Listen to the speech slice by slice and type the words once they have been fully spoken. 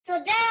So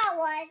there I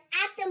was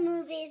at the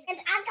movies, and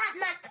I got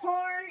my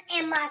corn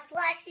and my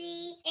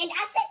slushie, and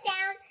I sat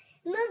down.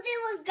 Movie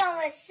was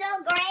going so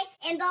great,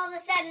 and all of a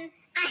sudden,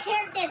 I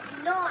heard this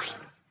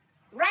noise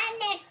right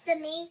next to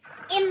me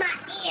in my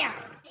ear.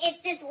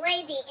 It's this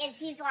lady, and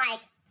she's like,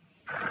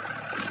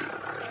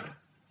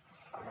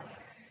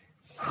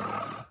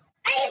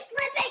 "Are you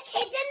flipping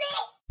kidding me?"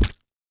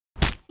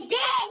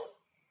 Then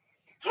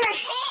her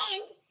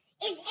hand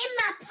is in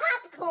my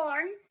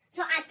popcorn,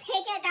 so I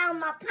take it out of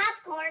my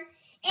popcorn,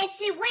 and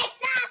she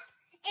wakes up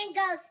and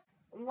goes,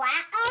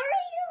 "Why are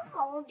you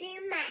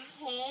holding my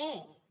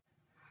hand?"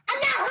 "I'm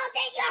not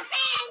holding your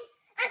hand.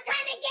 I'm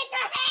trying to get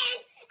your hand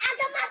out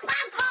of my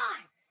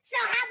popcorn. So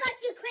how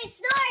about you quit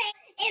snoring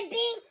and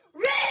being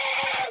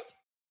rude?"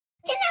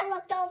 Then I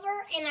looked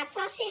over and I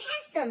saw she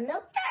had some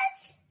milk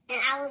duds.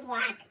 And I was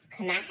like,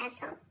 "Can I have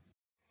some?"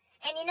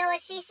 And you know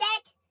what she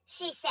said?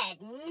 She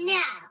said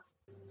no.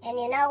 And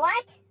you know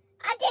what?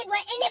 I did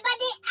what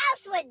anybody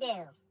else would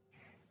do.